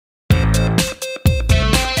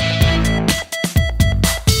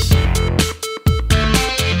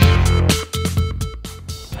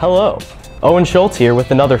Hello, Owen Schulz here with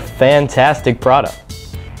another fantastic product.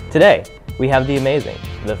 Today, we have the amazing,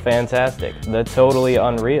 the fantastic, the totally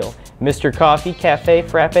unreal Mr. Coffee Cafe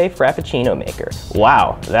Frappe Frappuccino Maker.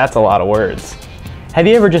 Wow, that's a lot of words. Have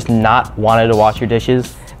you ever just not wanted to wash your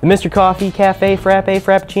dishes? The Mr. Coffee Cafe Frappe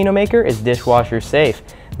Frappuccino Maker is dishwasher safe.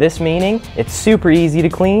 This meaning it's super easy to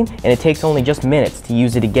clean and it takes only just minutes to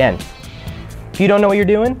use it again. If you don't know what you're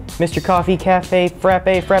doing, Mr. Coffee Cafe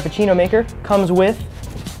Frappe Frappuccino Maker comes with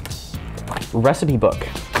a recipe book.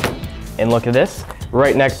 And look at this,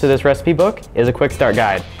 right next to this recipe book is a quick start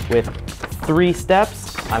guide with 3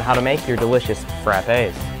 steps on how to make your delicious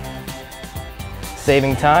frappes.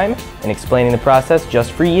 Saving time and explaining the process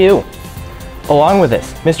just for you. Along with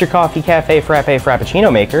this, Mr. Coffee Cafe Frappe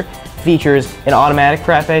Frappuccino Maker features an automatic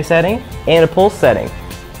frappe setting and a pulse setting,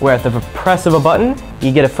 where at the press of a button,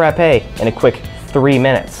 you get a frappe in a quick 3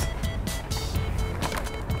 minutes.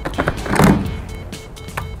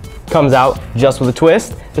 Comes out just with a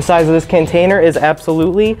twist. The size of this container is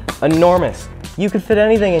absolutely enormous. You could fit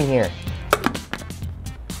anything in here.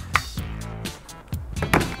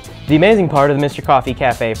 The amazing part of the Mr. Coffee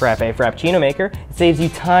Cafe Frappe Frappuccino Maker, it saves you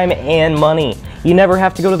time and money. You never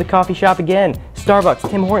have to go to the coffee shop again. Starbucks,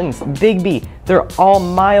 Tim Hortons, Big B, they're all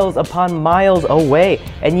miles upon miles away,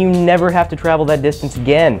 and you never have to travel that distance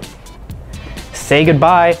again. Say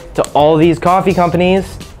goodbye to all these coffee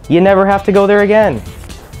companies. You never have to go there again.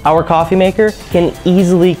 Our coffee maker can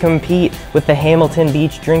easily compete with the Hamilton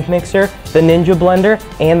Beach Drink Mixer, the Ninja Blender,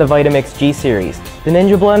 and the Vitamix G Series. The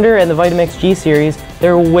Ninja Blender and the Vitamix G Series,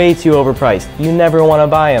 they're way too overpriced. You never want to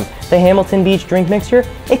buy them. The Hamilton Beach Drink Mixer,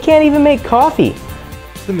 it can't even make coffee.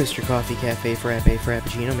 The Mr. Coffee Cafe Frappe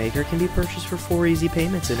Frappuccino Maker can be purchased for 4 easy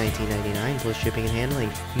payments at $19.99 plus shipping and handling.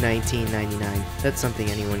 $19.99. That's something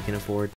anyone can afford.